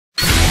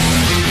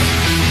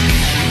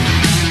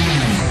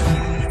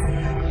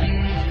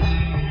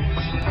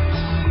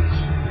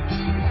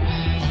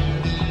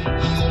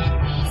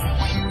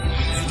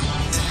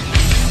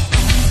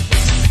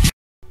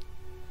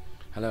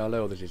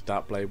this is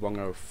Darkblade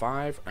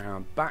 105 and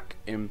I'm back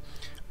in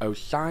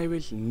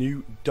Osiris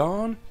New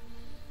Dawn,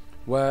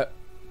 where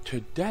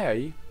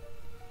today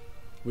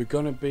we're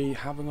going to be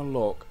having a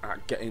look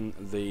at getting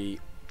the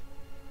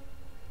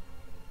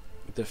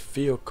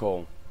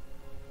vehicle,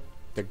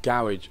 the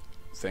garage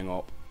thing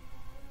up.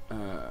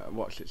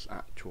 What's its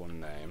actual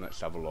name?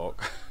 Let's have a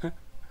look.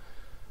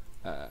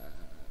 I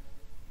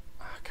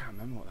can't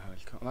remember what the hell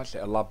it's called. That's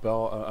it, a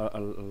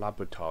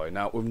laboratory.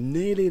 Now we're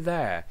nearly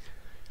there.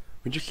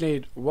 We just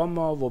need one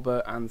more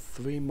rubber and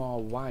 3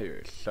 more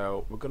wires.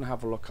 So we're gonna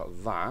have a look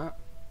at that.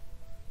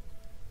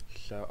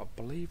 So I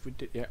believe we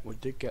did. Yeah, we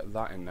did get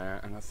that in there,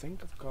 and I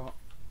think I've got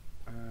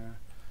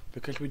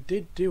because we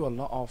did do a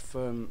lot of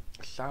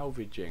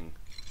salvaging.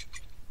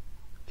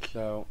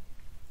 So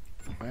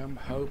I am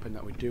hoping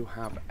that we do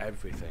have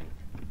everything.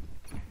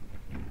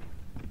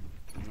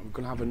 We're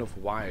gonna have enough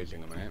wires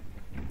in a minute.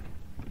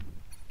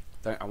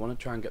 Then I want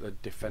to try and get the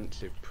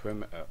defensive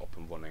perimeter up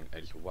and running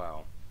as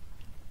well.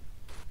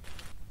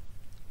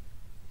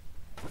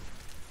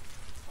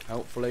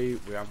 Hopefully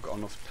we have got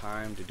enough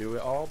time to do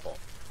it all, but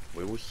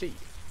we will see.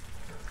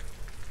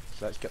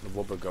 So let's get the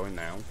rubber going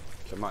now.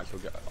 So I might as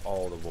well get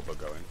all the rubber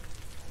going.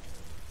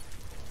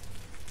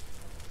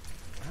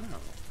 Oh.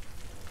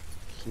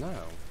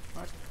 Snow.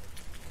 Right.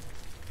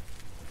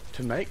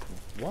 To make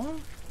what?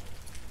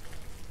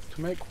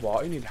 To make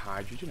what? You need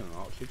hydrogen and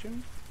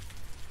oxygen?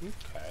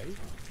 Okay.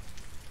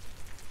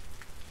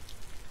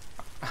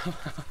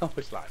 I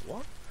was like,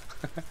 what?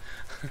 I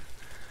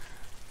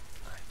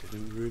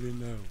didn't really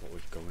know what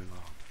was going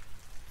on.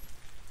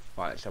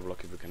 Right, let's have a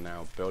look if we can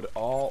now build it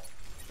all.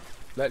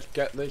 Let's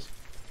get this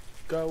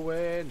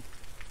going.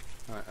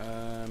 Right,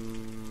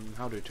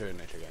 how do we turn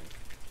this again?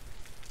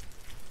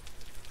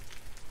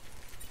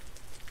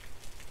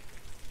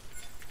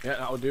 Yeah,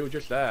 that'll do,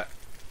 just that.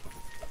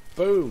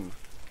 Boom!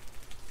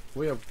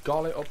 We have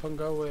got it up and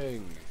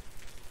going.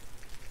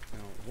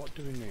 Now, what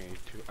do we need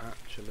to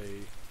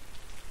actually...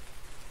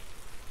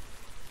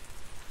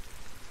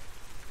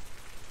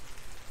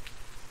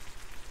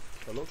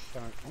 So it looks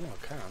like... Oh, I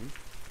can.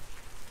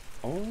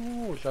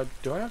 Oh, so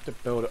do I have to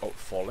build it up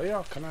fully,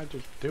 or can I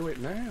just do it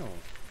now?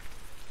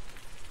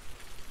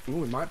 Oh,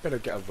 we might better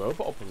get a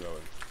robot up and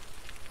going.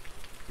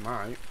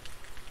 Might.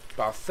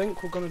 But I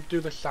think we're going to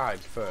do the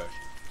sides first.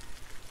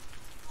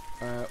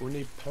 We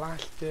need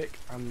plastic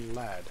and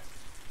lead.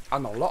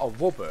 And a lot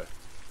of rubber.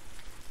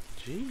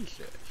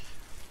 Jesus.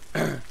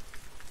 We're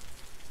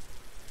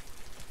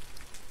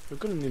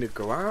going to need to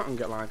go out and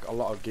get like a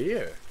lot of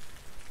gear.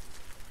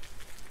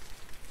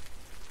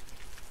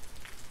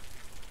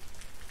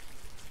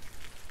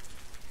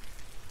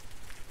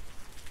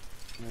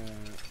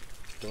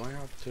 Do I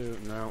have to?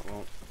 No,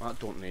 well, that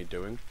don't need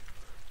doing.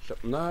 So,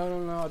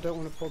 no, I don't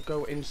want to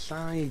go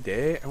inside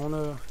it. I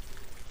want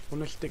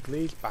to stick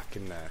these back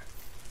in there.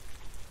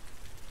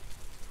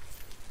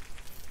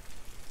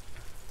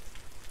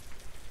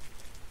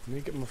 I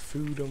need to get my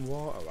food and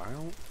water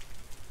out.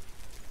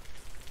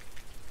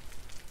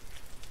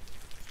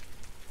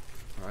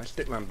 Alright,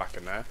 stick them back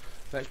in there.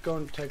 Let's go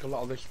and take a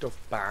lot of this stuff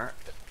back.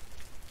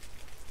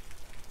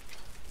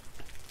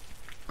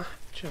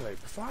 Actually,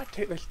 before I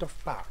take this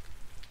stuff back,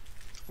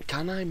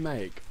 can I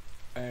make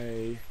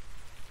a...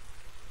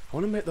 I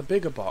want to make the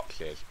bigger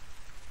boxes.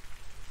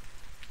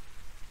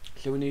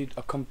 So we need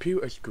a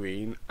computer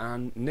screen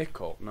and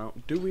nickel. Now,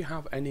 do we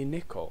have any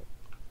nickel?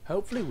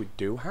 Hopefully we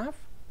do have.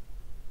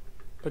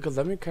 Because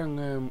then we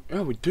can...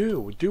 oh, we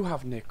do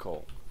have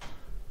nickel.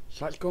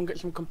 So let's go and get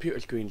some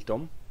computer screens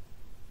done.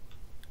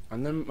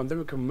 And then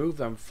we can move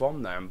them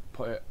from there and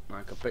put it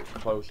like a bit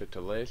closer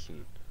to this.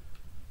 And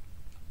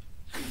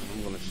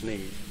I'm gonna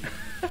sneeze.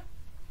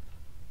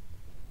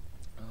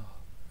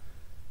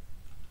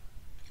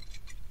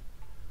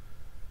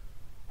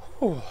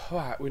 Oh,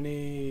 right, we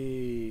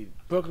need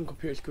broken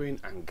computer screen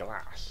and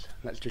glass.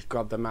 Let's just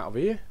grab them out of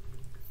here.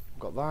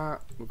 We've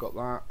got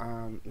that,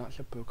 and that's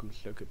a broken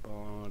circuit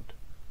board.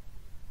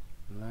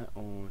 Let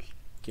us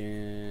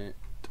get...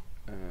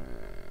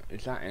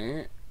 is that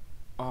it?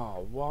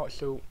 Oh, what?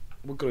 So,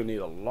 we're going to need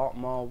a lot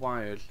more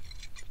wires.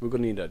 We're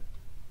going to need a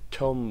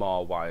ton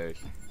more wires.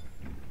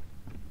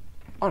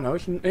 Oh no,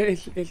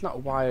 it's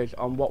not wires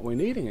on what we're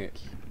needing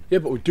it. Yeah,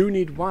 but we do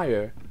need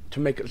wire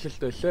to make it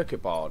just a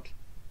circuit board.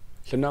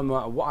 So no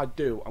matter what I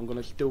do, I'm going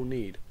to still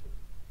need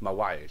my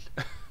wires.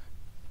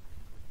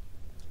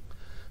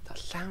 That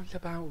sounds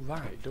about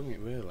right, doesn't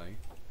it really?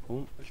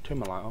 Oh, let's turn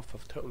my light off.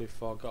 I've totally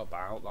forgot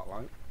about that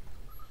light.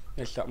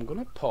 Yeah, so I'm going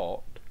to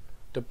put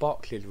the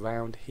boxes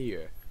round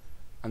here.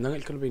 And then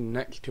it's going to be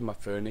next to my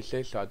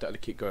furnaces, so I don't have to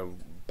keep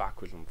going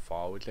backwards and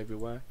forwards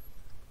everywhere.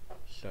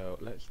 So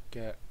let's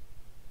get...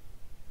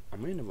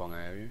 Am I in the wrong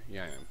area?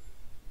 Yeah, I am.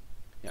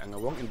 Yeah, and I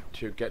wanted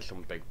to get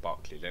some big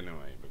boxes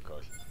anyway,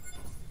 because...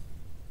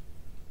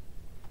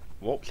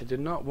 Whoops, I did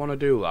not want to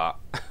do that.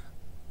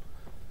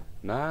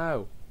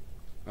 No.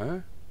 Huh?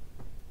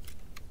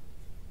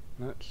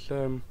 Let's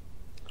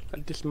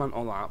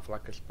dismantle that for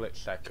like a split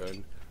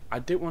second. I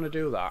didn't want to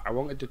do that. I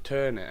wanted to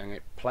turn it and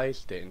it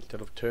placed it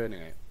instead of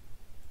turning it.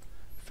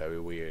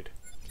 Very weird.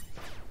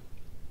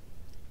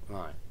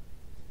 Right.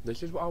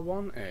 This is what I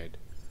wanted.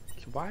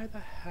 So why the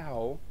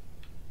hell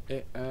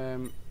it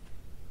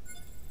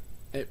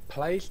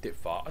placed it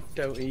for? I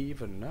don't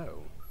even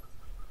know.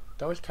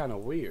 That was kind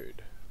of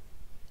weird.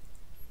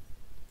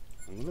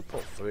 I'm gonna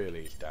put 3 of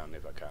these down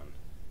if I can.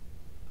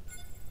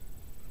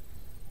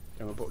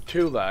 I'm gonna put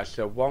 2 there,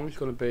 so one's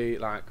gonna be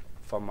like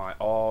for my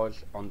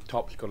ores, on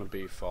top's gonna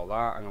be for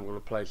that, and I'm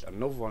gonna place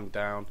another one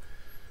down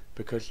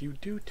because you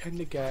do tend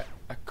to get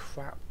a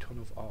crap ton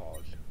of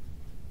ores.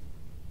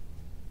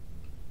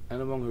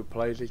 Anyone who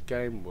plays this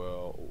game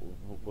will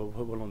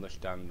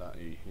understand that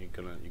you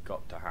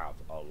got to have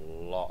a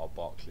lot of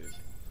boxes.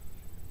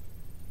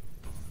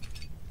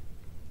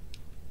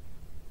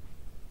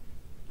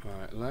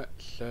 Right,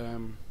 let's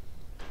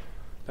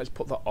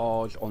put the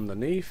ores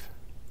underneath.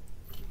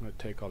 I'm gonna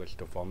take all this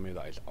stuff on me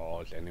that is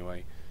ores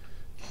anyway.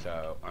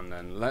 So, and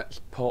then let's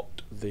put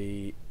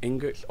the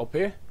ingots up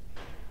here.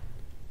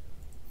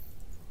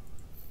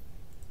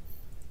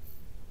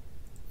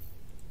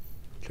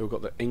 So we've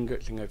got the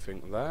ingots and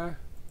everything there.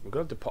 We're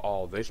going to have to put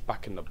all this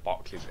back in the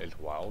boxes as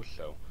well.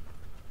 So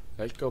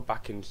let's go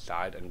back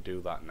inside and do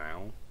that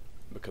now,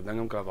 because then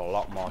I'm going to have a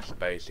lot more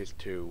spaces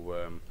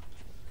to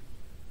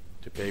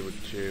be able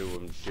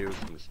to do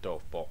some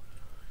stuff. But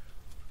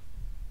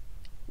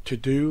to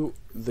do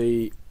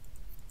the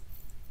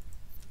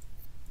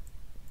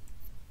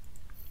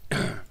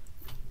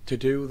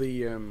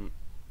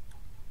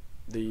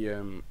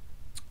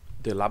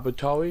the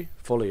laboratory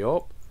fully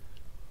up,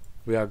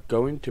 we are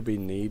going to be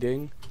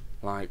needing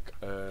like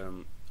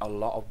a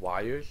lot of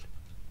wires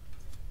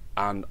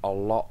and a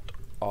lot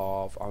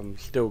of, I'm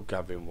still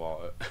gathering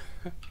water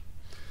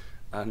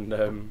and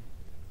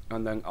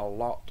then a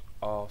lot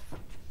of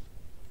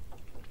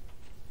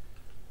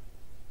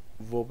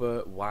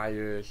rubber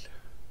wires,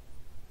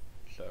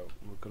 so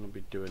we're going to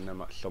be doing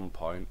them at some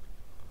point.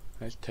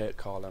 Let's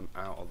take all them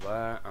out of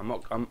there. I'm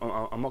not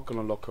going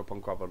to look up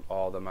and grab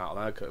all them out of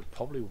there because it'll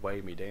probably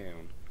weigh me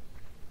down.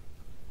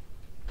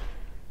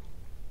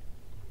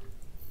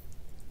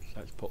 So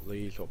let's put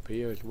these up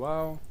here as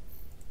well.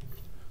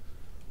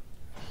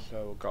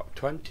 So we've got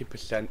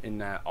 20% in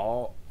there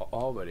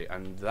already,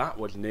 and that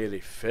was nearly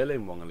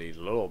filling one of these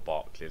little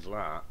boxes.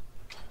 That.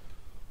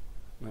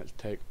 Let's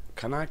take.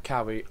 Can I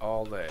carry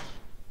all this?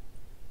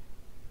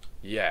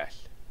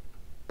 Yes,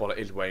 but it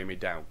is weighing me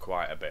down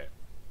quite a bit.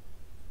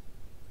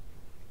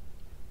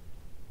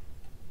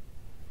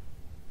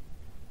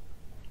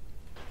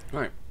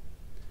 Right.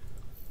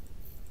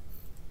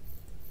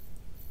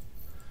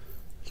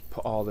 Let's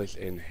put all this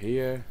in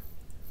here.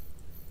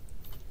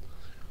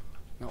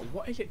 Now,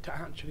 what is it to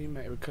actually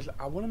make? Because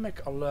I want to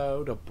make a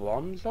load of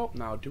bronze up.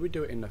 Now, do we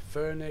do it in the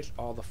furnace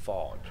or the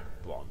forge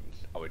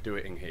bronze? Or we do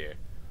it in here?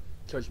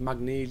 So it's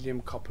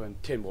magnesium, copper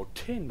and tin. Well,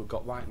 tin we've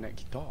got right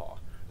next door.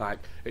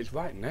 Like, it's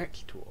right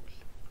next to us.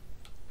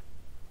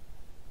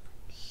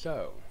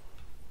 So,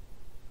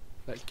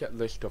 let's get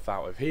this stuff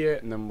out of here,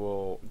 and then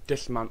we'll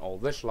dismantle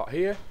this lot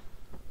here.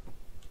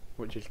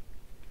 Which is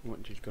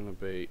going to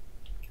be,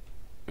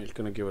 it's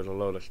going to give us a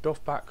load of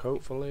stuff back,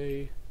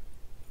 hopefully.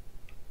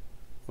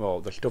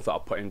 Well, the stuff that I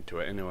put into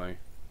it anyway.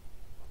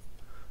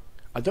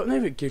 I don't know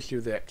if it gives you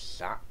the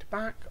exact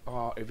back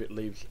or if it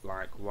leaves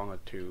like 1 or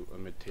 2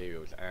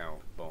 materials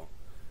out, but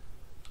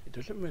it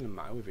doesn't really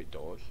matter if it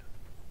does.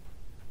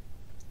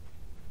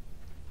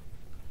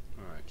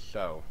 Alright,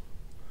 so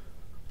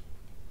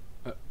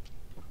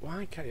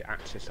why can't you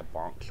access a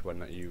box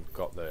when you've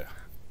got the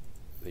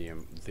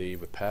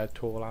repair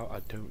tool out? I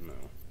don't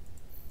know.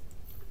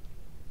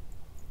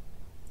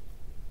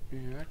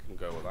 Yeah, I can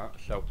go with that.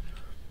 So,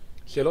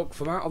 see, look,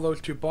 from out of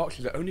those 2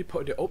 boxes, I only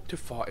put it up to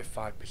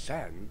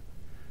 45%.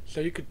 So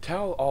you could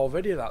tell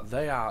already that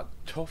they are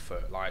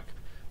tougher. Like,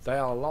 they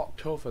are a lot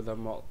tougher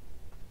than what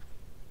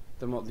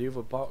the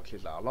other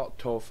boxes are. A lot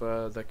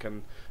tougher. They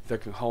can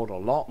hold a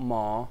lot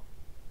more.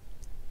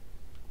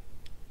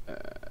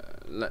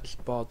 Let's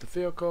board the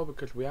vehicle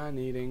because we are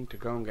needing to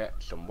go and get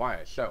some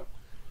wires. So,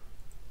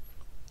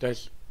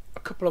 there's a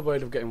couple of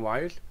ways of getting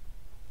wires.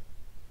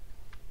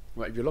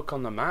 Well, if you look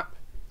on the map,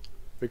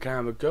 we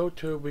can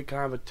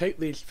either take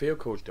these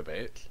vehicles to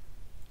bits,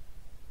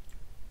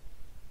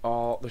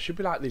 or there should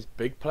be like these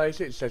big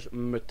places. It says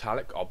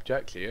metallic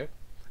objects here.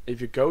 If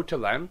you go to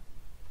them,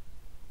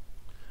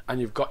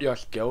 and you've got your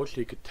skills, so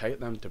you could take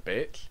them to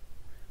bits,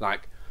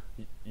 like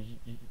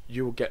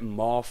you will get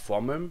more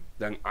from them.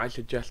 Then I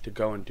suggest to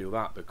go and do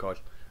that,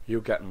 because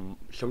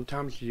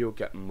sometimes you'll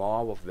get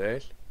more of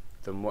this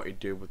than what you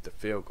do with the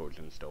vehicles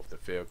and stuff. The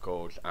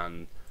vehicles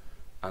and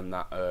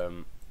that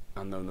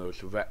and then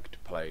those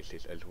wrecked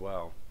places as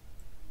well.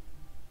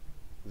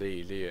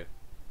 These here.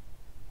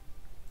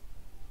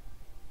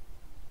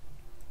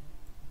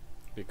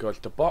 Because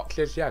the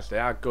boxes, yes, they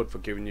are good for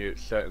giving you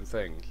certain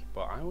things,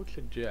 but I would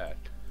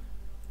suggest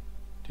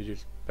to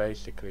just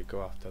basically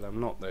go after them,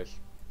 not this.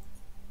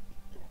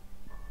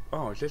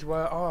 Oh, is this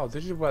where? Oh,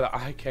 this is where the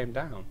eye came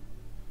down.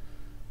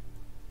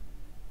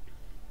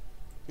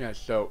 Yeah,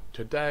 so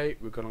today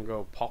we're gonna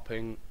go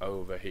popping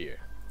over here.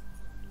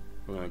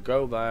 We're gonna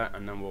go there,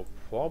 and then we'll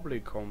probably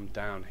come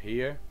down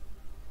here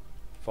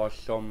for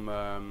some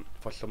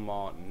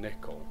more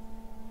nickel.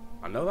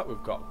 I know that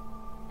we've got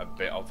a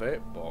bit of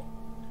it, but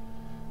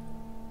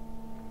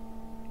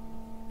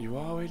you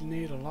always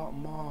need a lot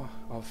more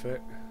of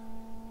it.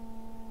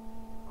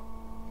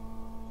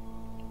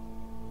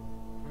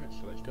 Right,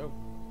 so let's go.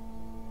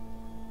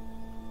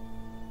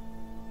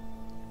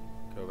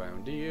 Go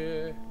around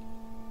here.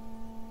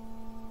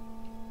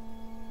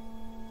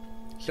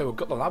 So we've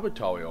got the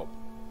laboratory up.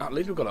 At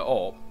least we've got it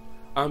up.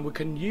 And we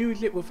can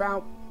use it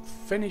without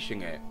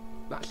finishing it.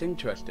 That's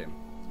interesting.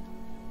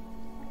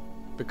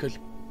 Because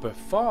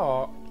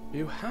before,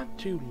 you had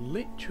to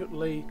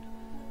literally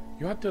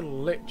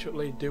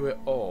do it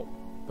up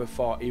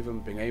before even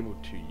being able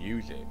to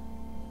use it.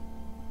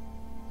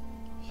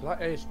 So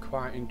that is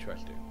quite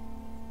interesting.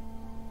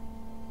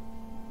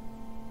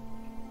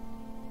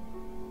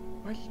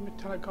 Where's the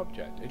metallic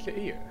object? Is it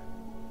here?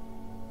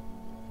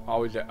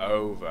 Or is it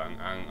over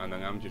and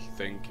then I'm just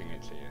thinking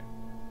it's here?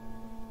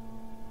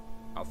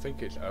 I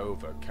think it's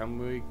over. Can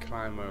we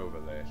climb over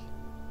this?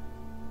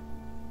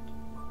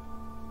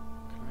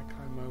 Can I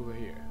climb over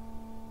here?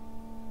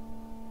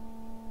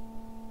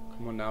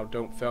 Come on now,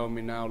 don't fail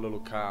me now, little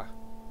car.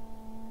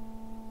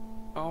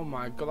 Oh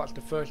my god, that's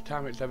the first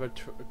time it's ever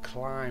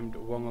climbed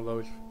one of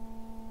those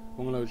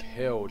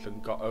hills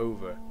and got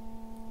over.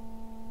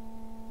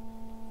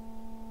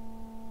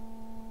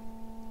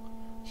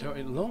 So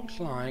it looks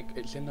like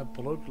it's in a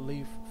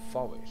bloodleaf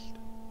forest.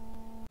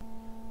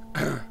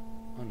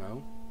 Oh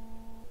no.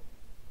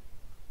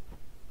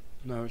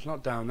 No, it's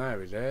not down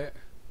there, is it?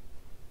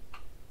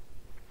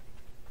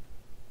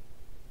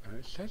 Oh,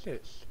 it says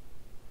it's...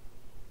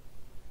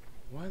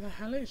 Where the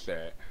hell is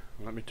it?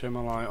 Let me turn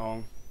my light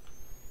on.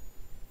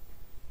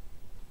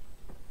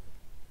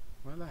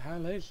 Where the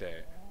hell is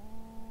it?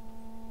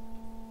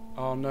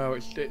 Oh no,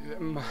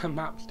 my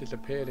map's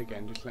disappeared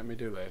again. Just let me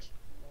do this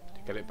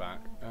to get it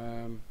back.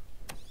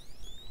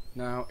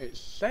 Now it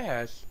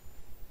says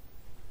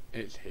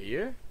it's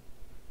here.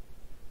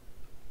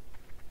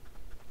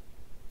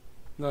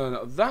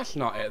 No, that's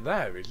not it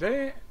there, is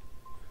it?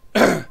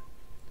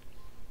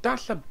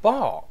 That's a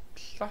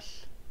box.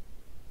 That's...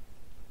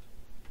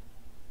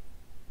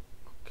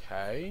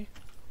 Okay.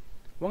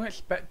 Wasn't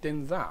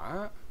expecting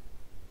that.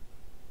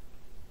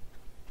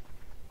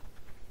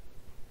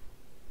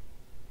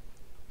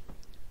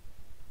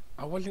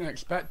 I wasn't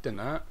expecting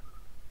that.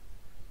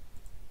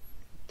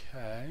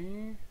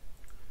 Okay.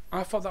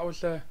 I thought that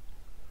was the...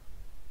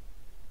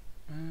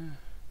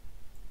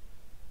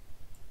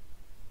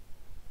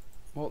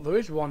 well, there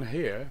is one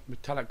here,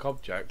 metallic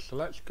object, so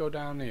let's go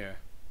down here.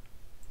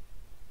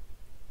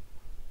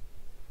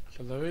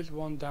 So there is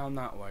one down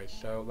that way,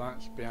 so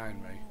that's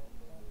behind me.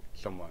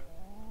 Somewhere.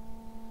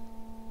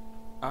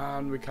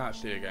 And we can't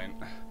see again.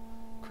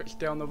 Quick,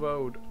 stay on the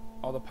road,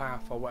 or the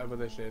path, or whatever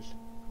this is.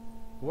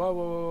 Whoa,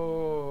 whoa,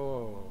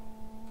 whoa,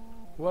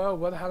 whoa. Whoa,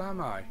 where the hell am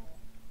I?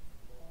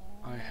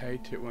 I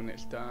hate it when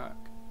it's dark.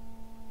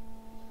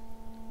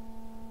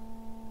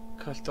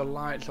 Because the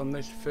lights on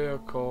this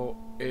vehicle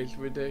is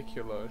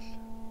ridiculous.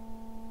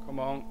 Come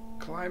on,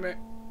 climb it.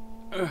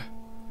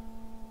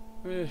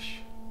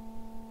 Ish.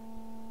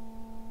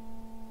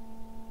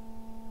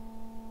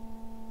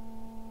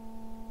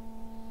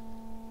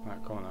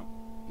 Right, come on up.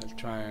 Let's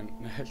try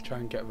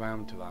and get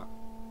round to that.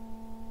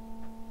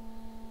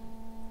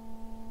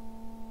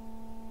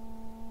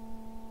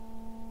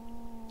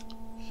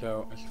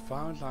 So as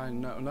far as I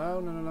know,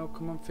 no,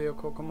 come on,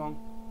 vehicle, come on.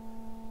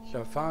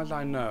 So as far as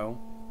I know,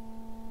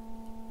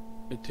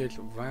 it is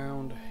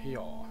round here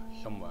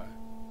somewhere.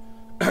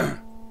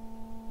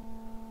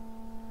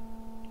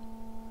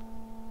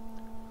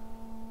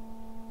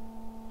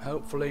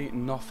 Hopefully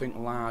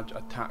nothing large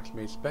attacks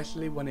me,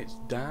 especially when it's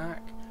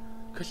dark,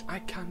 because I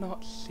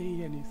cannot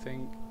see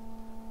anything.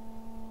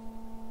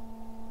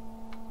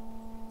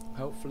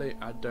 Hopefully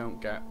I don't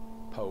get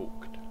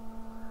poked.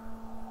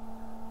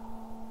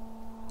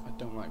 I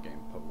don't like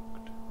getting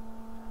poked.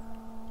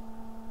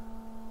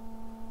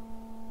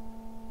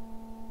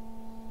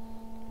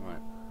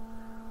 Right.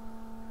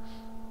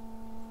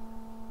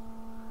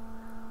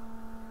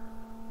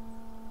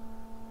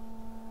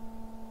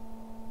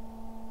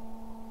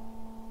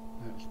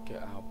 Let's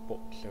get our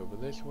books over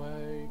this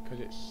way, because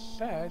it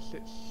says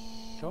it's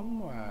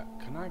somewhere.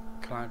 Can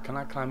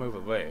I climb over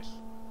this?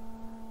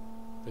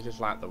 This is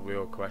like the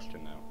real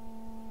question now.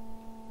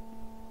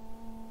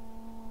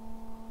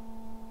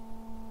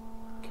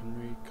 Can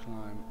we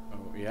climb?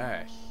 Oh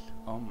yes.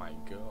 Oh my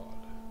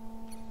god.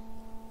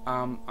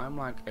 I'm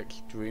like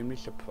extremely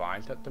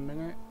surprised at the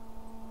minute.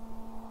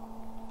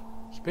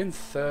 It's been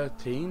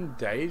 13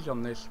 days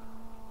on this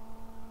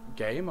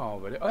game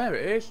already. Oh, there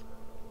it is.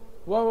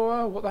 Whoa, whoa,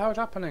 whoa! What the hell is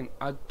happening?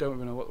 I don't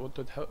even know what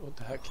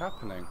the heck's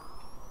happening.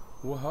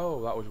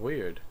 Whoa, that was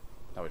weird.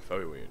 That was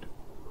very weird.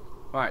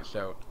 Right,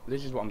 so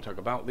this is what I'm talking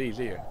about. These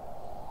here,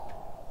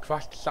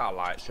 crashed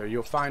satellites. So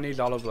you'll find these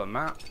all over the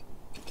map.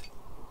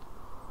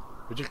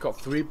 We just got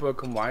 3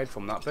 broken wires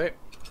from that bit.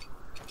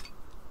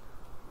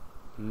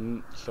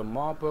 Some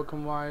more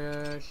broken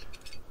wires.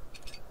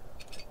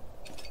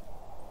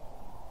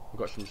 We've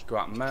got some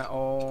scrap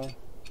metal.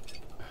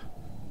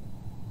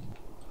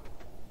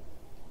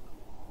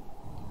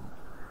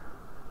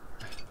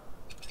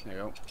 There you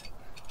go.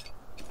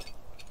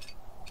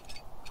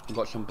 We've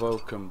got some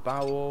broken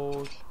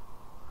barrels.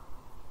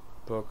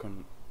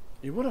 Broken...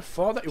 You would have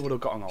thought that you would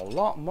have gotten a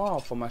lot more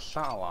from a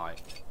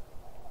satellite.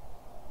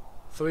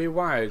 3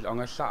 wires on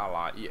a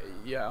satellite.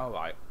 Yeah,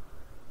 alright.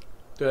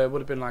 There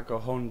would have been like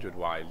 100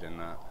 wires in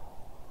that.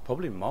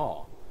 Probably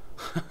more.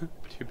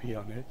 To be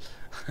honest.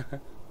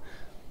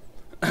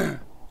 I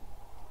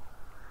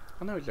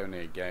know it's only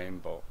a game,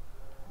 but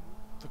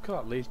they could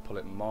at least pull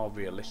it more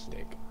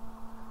realistic.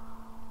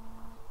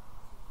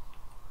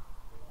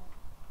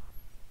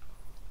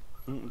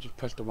 Just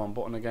press the wrong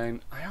button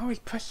again. I always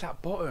press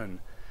that button.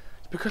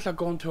 It's because I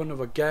go into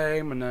another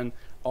game and then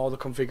all the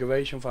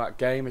configuration for that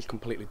game is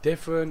completely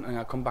different, and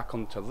I come back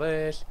onto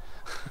this.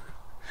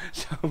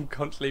 So I'm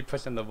constantly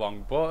pressing the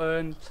wrong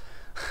button.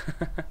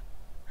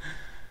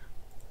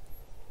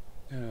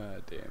 Oh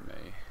dear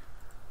me.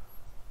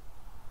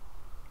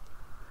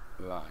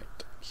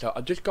 Right, so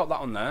I just got that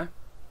on there,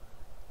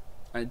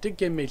 and it did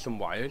give me some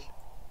wires,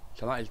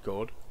 so that is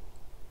good.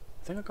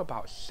 I think I got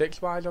about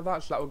 6 wires of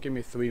that, so that will give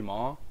me 3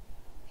 more.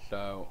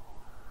 So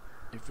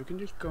if we can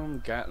just go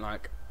and get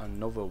like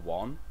another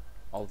one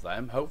of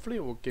them, hopefully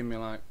it will give me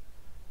like...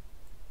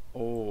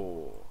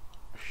 Oh,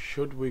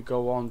 should we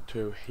go on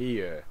to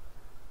here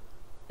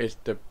is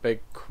the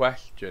big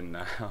question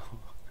now.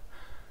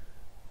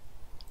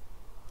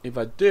 If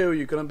I do,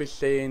 you're gonna be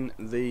seeing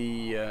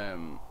the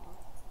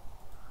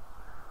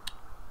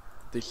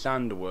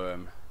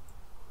sandworm.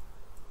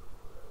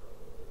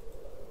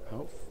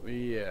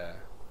 Hopefully, yeah.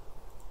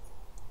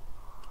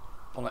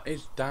 Well, it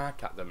is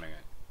dark at the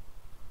minute.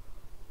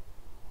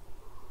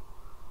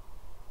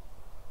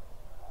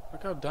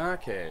 Look how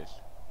dark it is.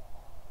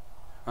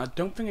 I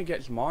don't think it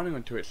gets morning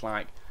until it's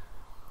like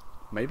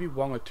maybe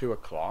 1 or 2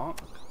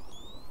 o'clock.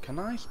 Can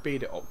I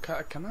speed it up?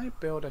 Can I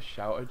build a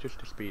shelter just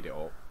to speed it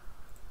up?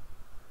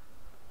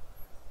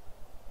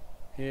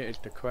 Here is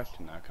the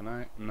question now. Can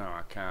I? No,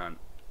 I can't.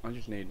 I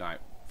just need like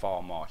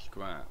 4 more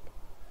scrap.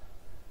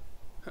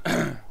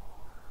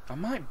 I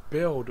might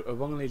build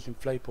one of these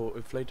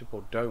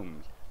inflatable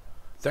domes.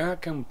 Then I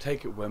can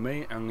take it with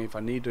me, and if I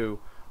need to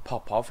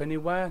pop off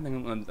anywhere,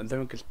 then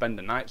we can spend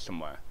the night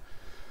somewhere.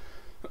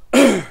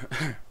 So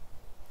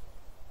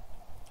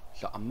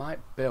I might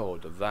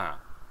build that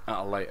at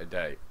a later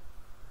date.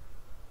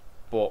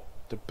 But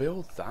to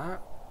build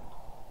that,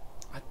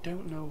 I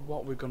don't know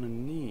what we're gonna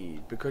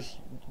need, because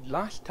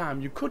last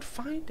time you could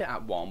find it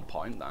at one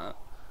point, that,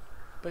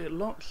 but it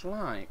looks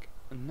like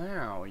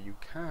now you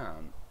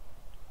can't.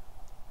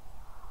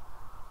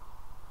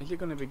 Is it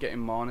gonna be getting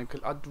morning?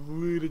 Because I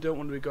really don't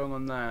want to be going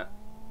on that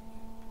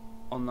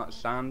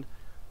sand,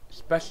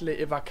 especially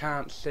if I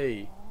can't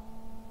see.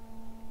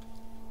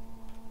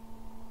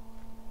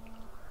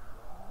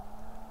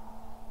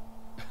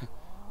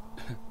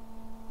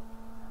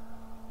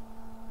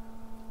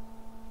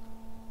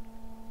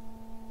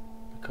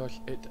 Because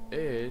it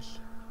is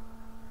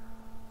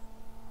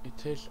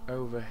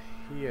over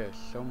here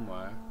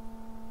somewhere.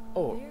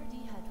 Oh,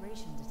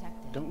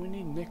 don't we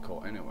need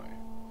nickel anyway?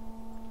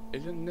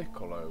 Isn't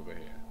nickel over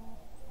here?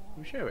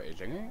 I'm sure it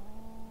is, isn't it?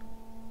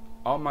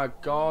 Oh my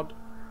god.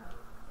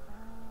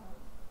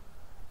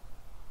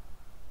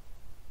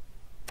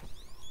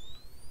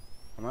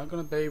 Am I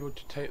going to be able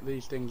to take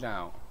these things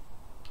out?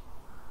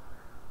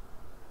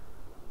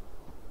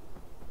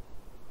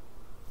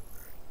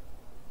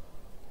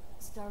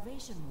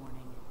 Starvation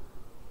warning.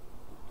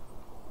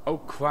 Oh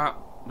crap,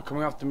 they're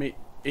coming after me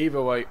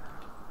either way.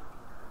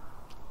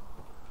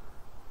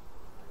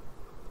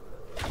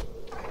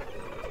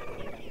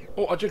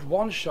 Oh, I just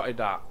one-shotted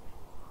that.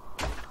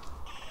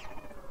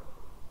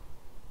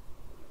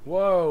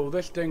 Whoa,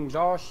 this thing's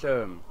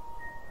awesome.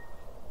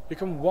 You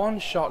can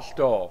one-shot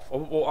stuff.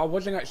 Oh, I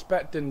wasn't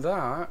expecting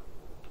that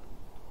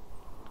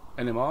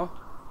anymore.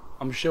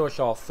 I'm sure it's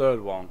our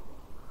 3rd one.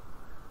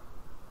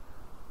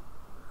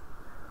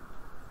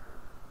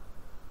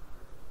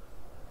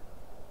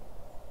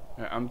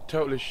 Yeah, I'm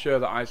totally sure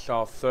that I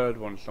saw a 3rd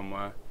one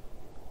somewhere.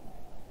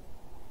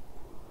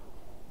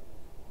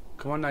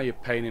 Come on now, you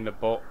pain in the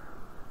butt.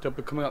 Don't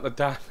be coming out the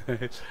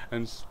darkness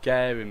and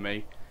scaring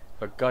me.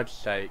 For God's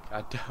sake,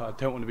 I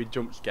don't want to be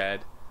jump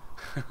scared.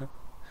 Right,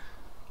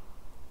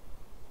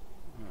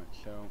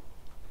 so...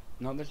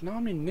 No, there's not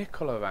any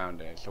nickel around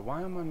here, so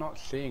why am I not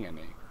seeing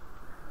any?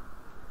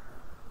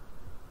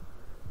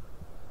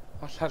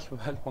 That's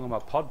one of my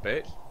pod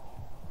bits.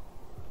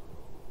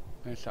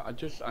 Yeah, so I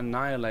just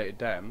annihilated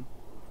them.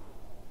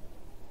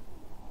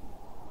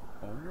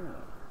 Oh.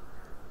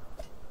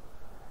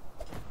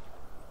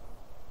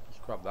 Let's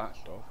grab that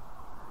stuff.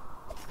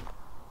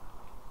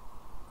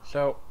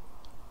 So,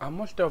 I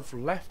must have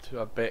left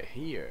a bit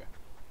here.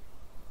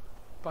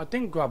 But I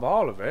didn't grab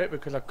all of it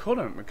because I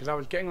couldn't, because I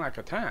was getting like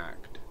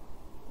attacked.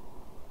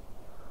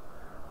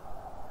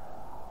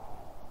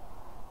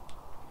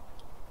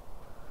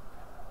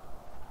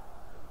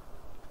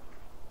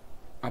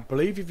 I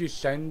believe if you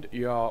send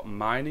your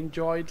mining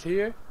droids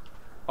here,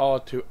 or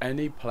to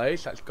any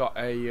place that's got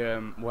a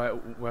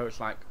where it's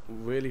like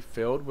really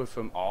filled with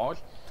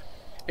ores,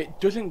 it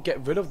doesn't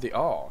get rid of the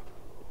ore.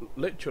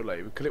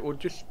 literally, because it would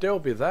just still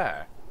be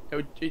there.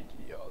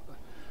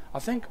 I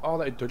think all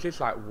that it does is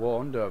like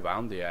wander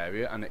around the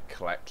area and it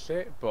collects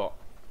it, but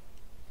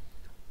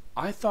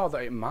I thought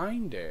that it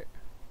mined it.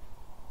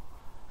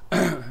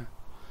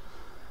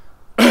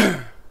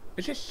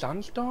 Is it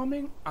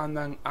sandstorming and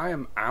then I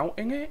am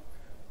outing it?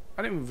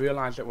 I didn't even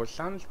realise it was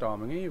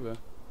sandstorming either.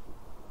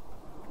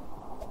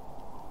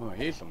 Oh,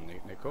 here's some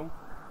nickel.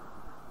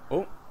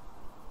 Oh.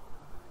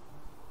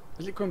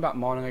 Is it coming back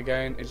morning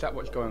again? Is that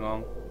what's going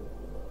on?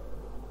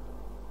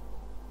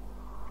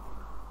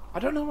 I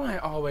don't know why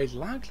it always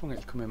lags when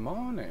it's coming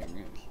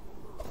morning.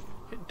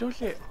 It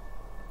does it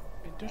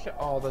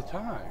all the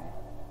time.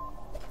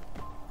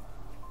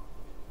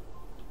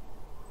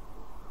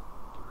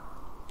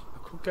 I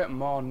could get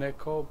more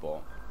nickel,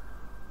 but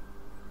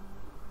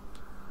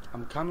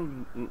I'm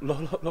kind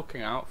of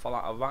looking out for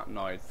that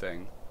arachnoid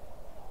thing.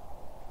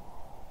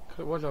 Cause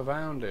it was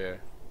around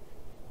here.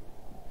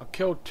 I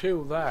killed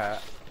 2 there.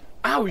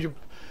 Ow, you...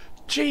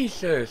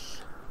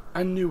 Jesus!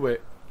 I knew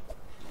it.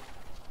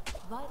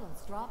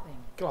 Vitals dropping.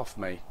 Get off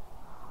me.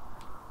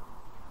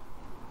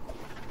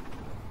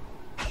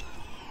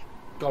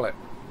 Got it.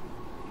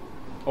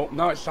 Oh,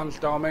 now it's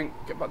sandstorming.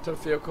 Get back to the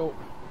vehicle.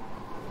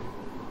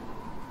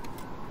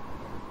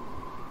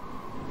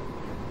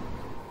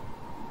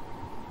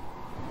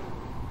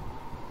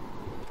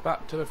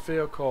 Back to the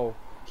vehicle.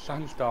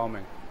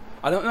 Sandstorming.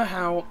 I don't know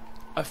how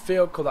a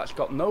vehicle that's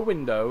got no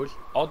windows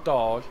or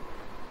doors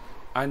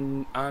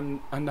and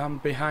I'm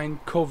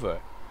behind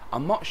cover.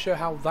 I'm not sure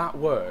how that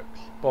works,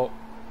 but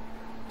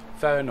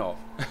fair enough.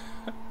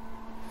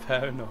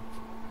 Fair enough.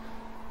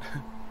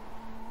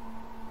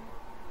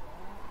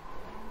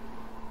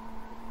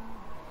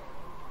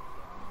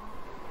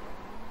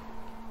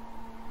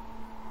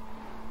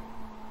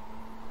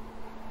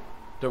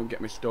 Don't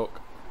get me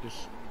stuck.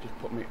 Just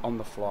put me on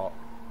the floor.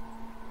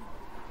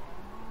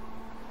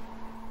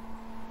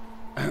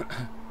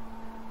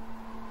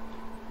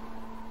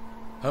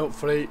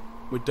 Hopefully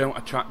we don't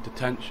attract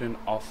attention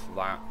off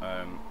that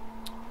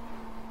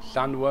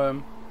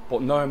sandworm,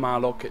 but knowing my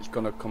luck, it's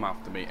gonna come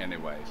after me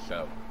anyway,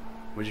 so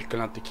we're just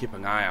gonna have to keep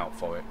an eye out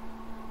for it,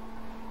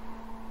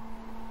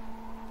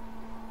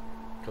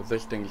 because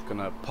this thing's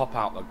gonna pop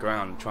out the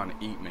ground trying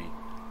to eat me,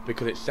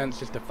 because it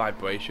senses the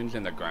vibrations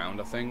in the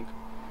ground, I think,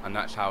 and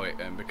that's how it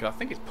because I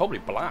think it's probably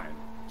blind.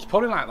 It's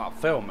probably like that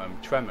film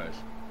Tremors,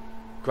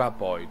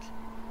 graboids,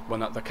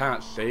 when they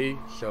can't see,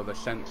 so they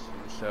sense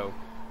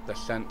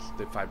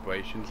the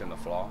vibrations in the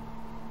floor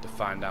to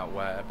find out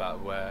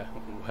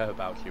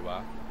whereabouts you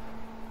are.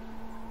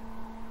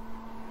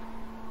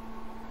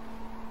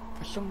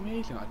 For some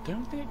reason, I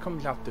don't think it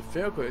comes out the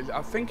vehicle.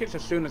 I think it's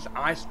as soon as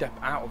I step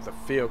out of the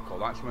vehicle,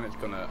 that's when it's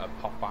gonna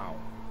pop out.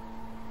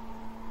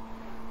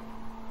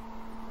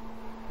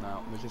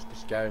 Now, there's just the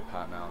scary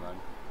part now then.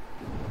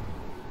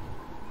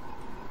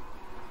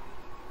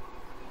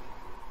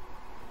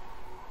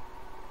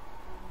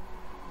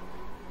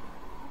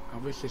 I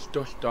wish this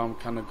dust storm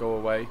kind of go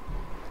away.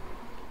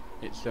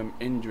 It's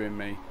injuring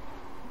me.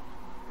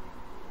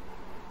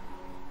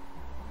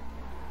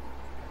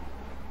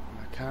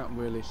 I can't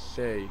really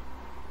see.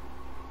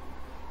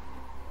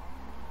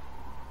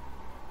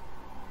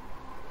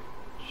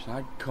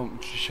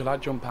 Should I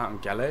jump out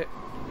and get it?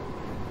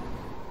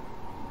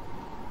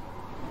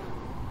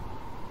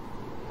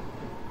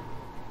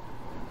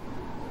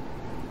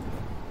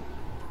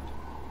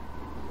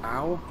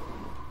 Ow.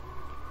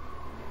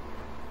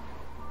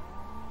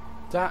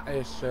 That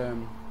is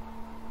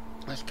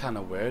that's kind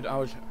of weird.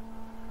 I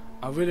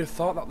really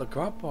thought that the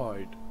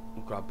graboid,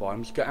 I'm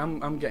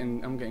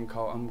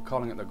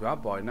calling it the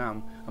graboid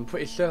now. I'm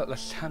pretty sure that the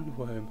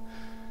sandworm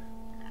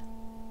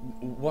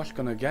what's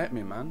gonna get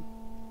me, man.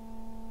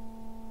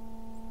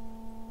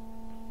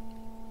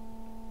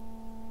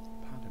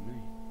 Pardon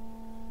me.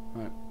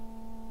 Right.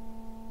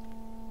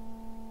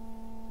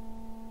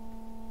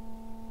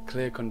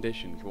 Clear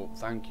conditions. Well,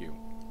 thank you.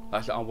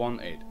 That's what I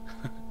wanted.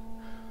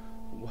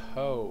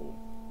 Whoa.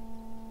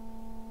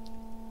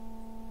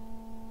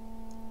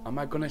 Am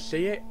I gonna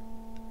see it?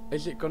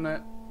 Is it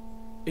gonna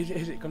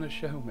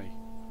show me?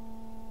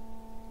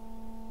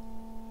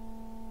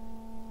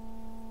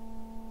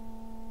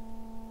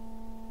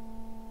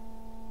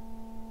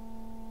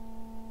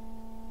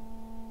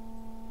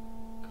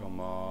 Come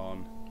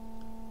on.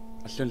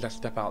 As soon as I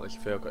step out this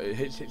vehicle,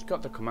 it's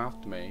got to come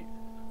after me,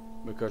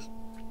 because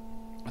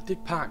I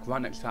did park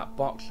right next to that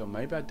box, so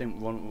maybe I didn't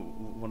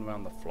run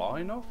around the floor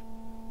enough.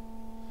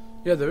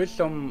 Yeah, there is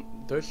some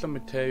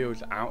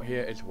materials out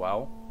here as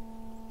well.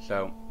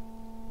 So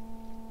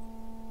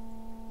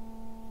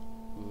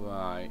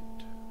right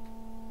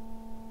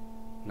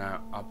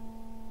now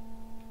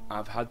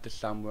I've had the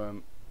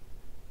sandworm.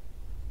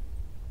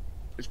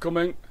 It's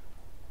coming.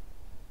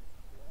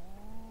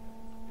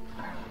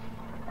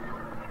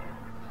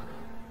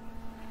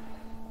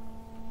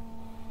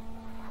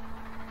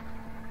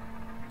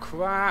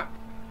 Crap!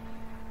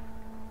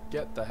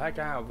 Get the heck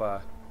out of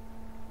there.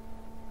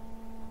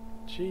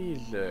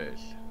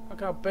 Jesus,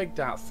 look how big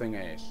that thing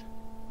is.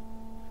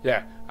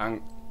 Yeah,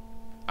 and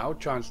I'll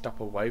try and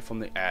step away from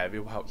the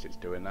area whilst it's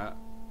doing that.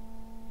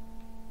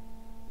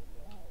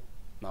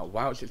 Now,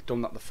 whilst it's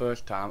done that the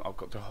first time, I've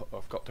got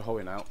to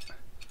hurry now.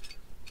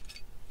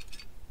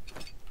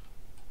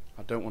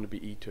 I don't want to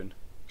be eaten.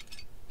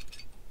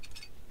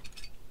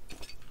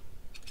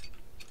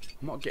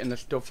 I'm not getting the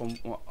stuff on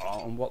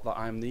what that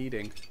I'm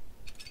needing.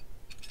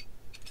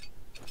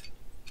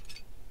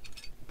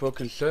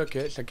 Broken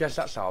circuits, I guess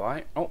that's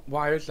alright. Oh,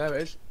 wires, there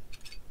it is.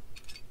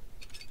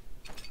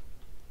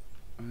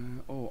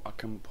 Oh, I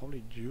can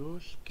probably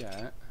just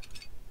get...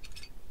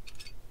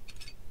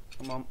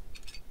 Come on.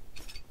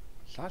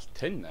 So that's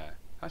tin there.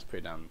 That's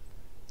pretty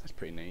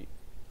neat.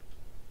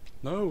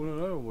 No,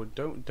 well,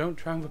 don't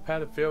try and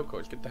repair the vehicle.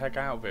 Let's get the heck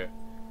out of here.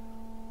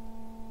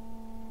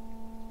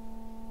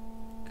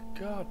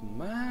 God,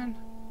 man.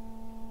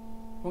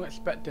 Wasn't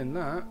expecting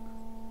that.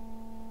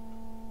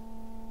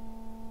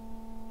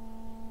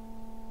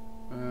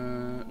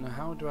 Now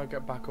how do I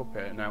get back up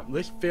here? Now,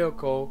 this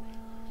vehicle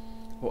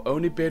will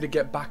only be able to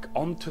get back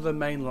onto the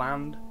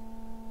mainland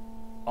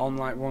on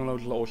like one of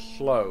those little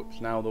slopes.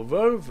 Now, the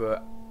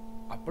Rover,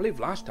 I believe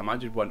last time I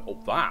just went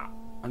up that.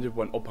 I just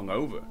went up and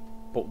over.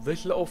 But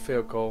this little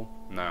vehicle,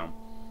 no,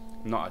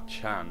 not a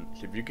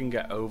chance. If you can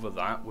get over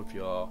that with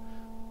your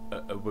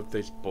with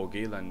this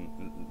buggy,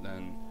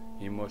 then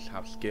you must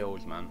have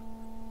skills, man.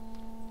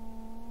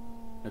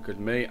 Because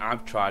me,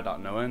 I've tried that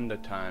no end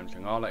of times,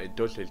 and all that it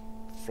does is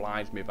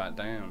flies me back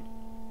down.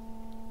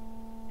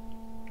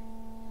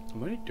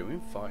 I'm only doing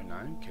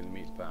 49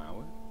 kilometers per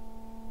hour.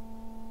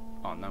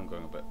 Oh, now I'm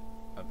going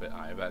a bit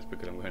higher. That's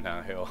because I'm going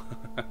downhill.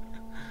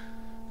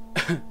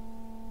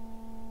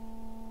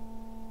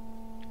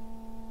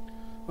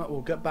 Right,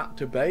 we'll get back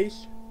to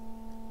base.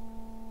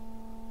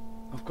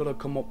 I've got to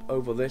come up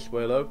over this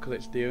way though, because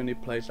it's the only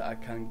place that I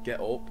can get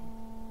up.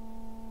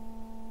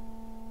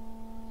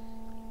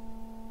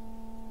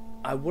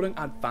 I wouldn't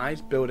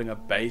advise building a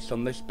base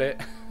on this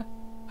bit.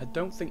 I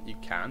don't think you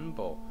can,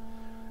 but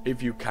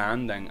if you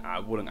can, then I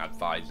wouldn't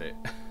advise it.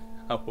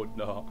 I would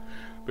not,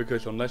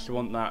 because unless you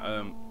want that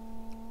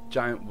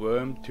giant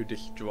worm to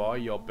destroy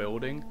your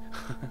building,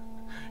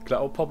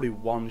 that'll probably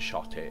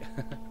one-shot it.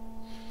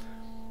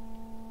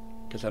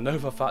 Because I know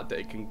for a fact that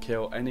it can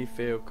kill any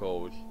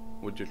vehicles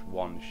with just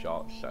one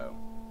shot, so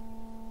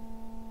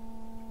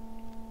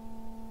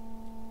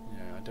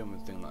yeah, I don't even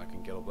think that I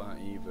can get up that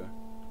either.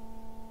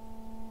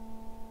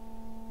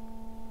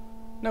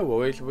 No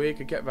worries, we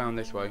could get round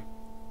this way.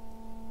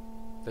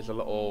 There's a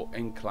little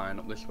incline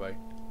up this way.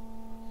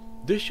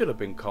 This should have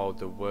been called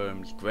the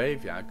Worms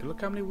Graveyard.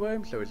 Look how many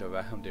worms there is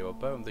around here.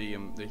 About the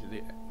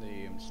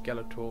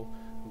skeletal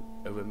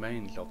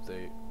remains of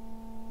the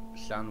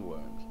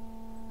sandworms.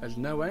 There's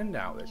no end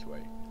out this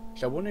way.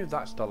 So I wonder if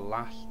that's the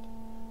last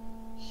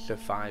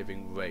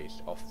surviving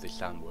race of the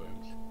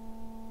sandworms.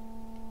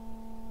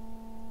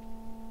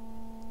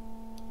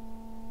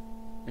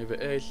 If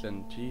it is,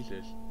 then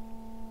Jesus.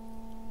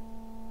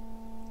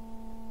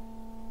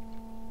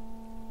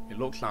 It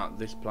looks like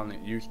this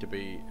planet used to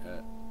be,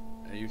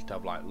 it used to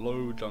have like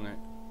loads on it.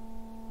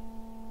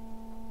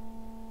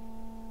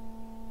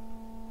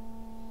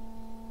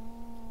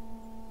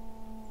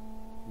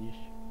 Yeesh.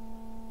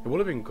 It would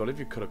have been good if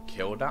you could have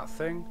killed that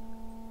thing.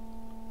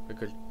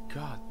 Because,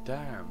 god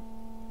damn.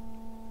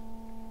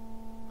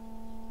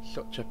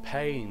 Such a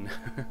pain.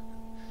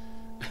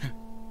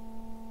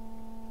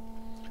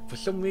 For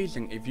some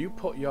reason, if you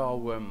put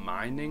your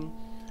mining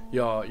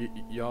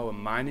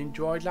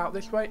droids out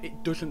this way,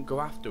 it doesn't go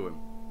after him.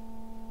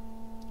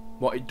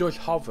 Well, it does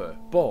hover,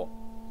 but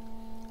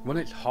when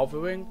it's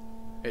hovering,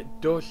 it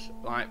does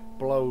like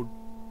blow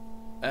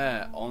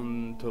air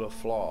onto the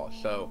floor.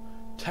 So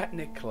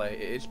technically,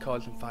 it is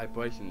causing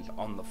vibrations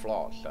on the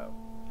floor. So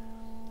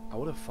I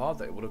would have thought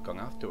that it would have gone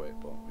after it,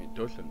 but it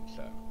doesn't.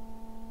 So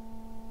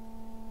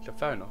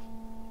fair enough.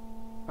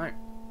 Right,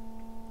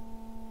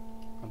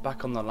 I'm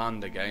back on the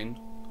land again.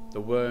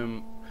 The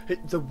worm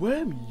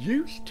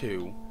used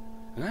to,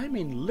 and I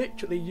mean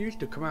literally used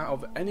to, come out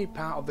of any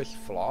part of this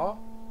floor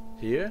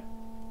here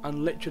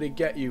and literally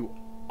get you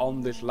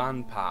on this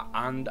land part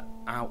and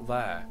out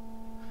there.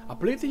 I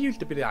believe there used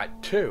to be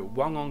like two,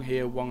 one on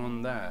here, one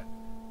on there.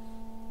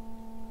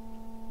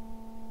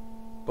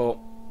 But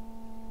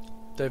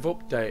they've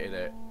updated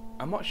it.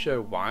 I'm not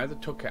sure why they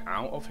took it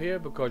out of here,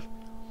 because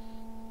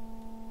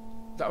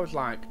that was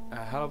like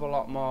a hell of a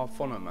lot more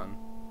funner, man.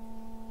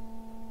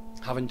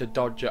 Having to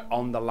dodge it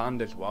on the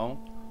land as well,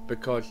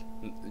 because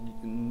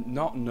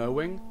not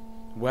knowing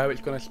where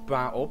it's going to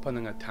sprout up and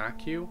then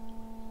attack you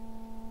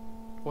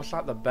was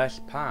like the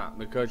best part,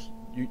 because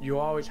you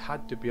always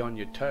had to be on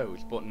your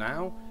toes. But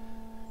now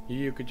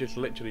you could just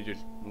literally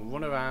just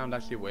run around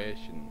as you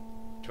wish and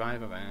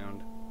drive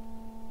around,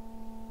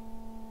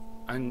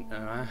 and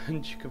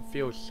you can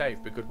feel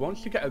safe, because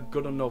once you get a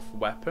good enough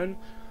weapon,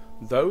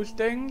 those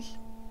things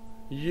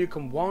you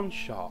can one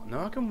shot.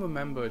 Now I can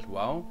remember as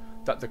well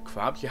that the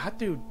crabs, you had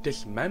to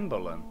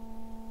dismember them,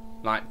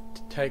 like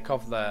to take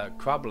off their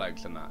crab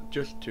legs and that,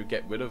 just to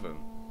get rid of them.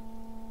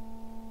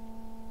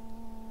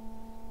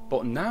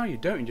 But now you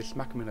don't, you just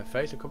smack them in the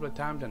face a couple of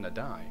times and they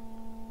die.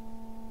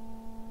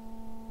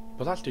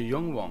 But that's the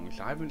young ones.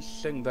 I haven't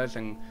seen there's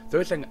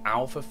an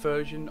alpha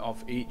version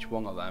of each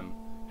one of them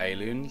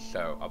aliens,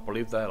 so I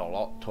believe they're a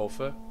lot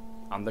tougher,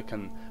 and they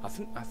can I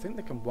think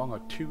they can one or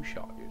two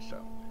shot you,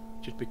 so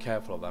just be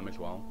careful of them as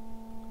well.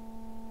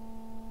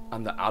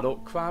 And the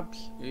adult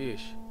crabs,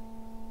 yeesh,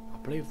 I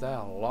believe they're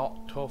a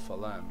lot tougher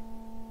them.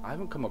 I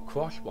haven't come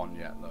across one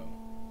yet though,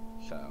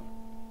 so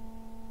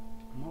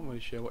I'm not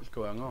really sure what's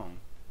going on.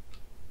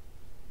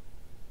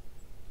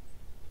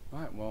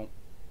 Right, well,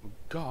 we've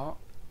got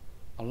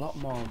a lot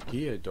more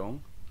gear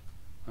done.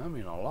 I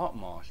mean a lot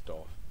more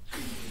stuff.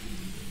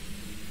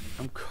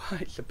 I'm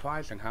quite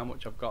surprised on how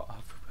much I've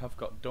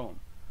got done.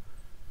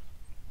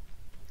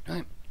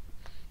 Right.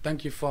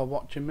 Thank you for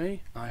watching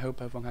me. I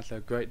hope everyone has a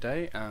great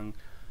day, and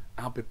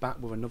I'll be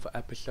back with another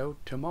episode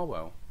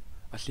tomorrow.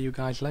 I'll see you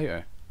guys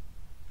later.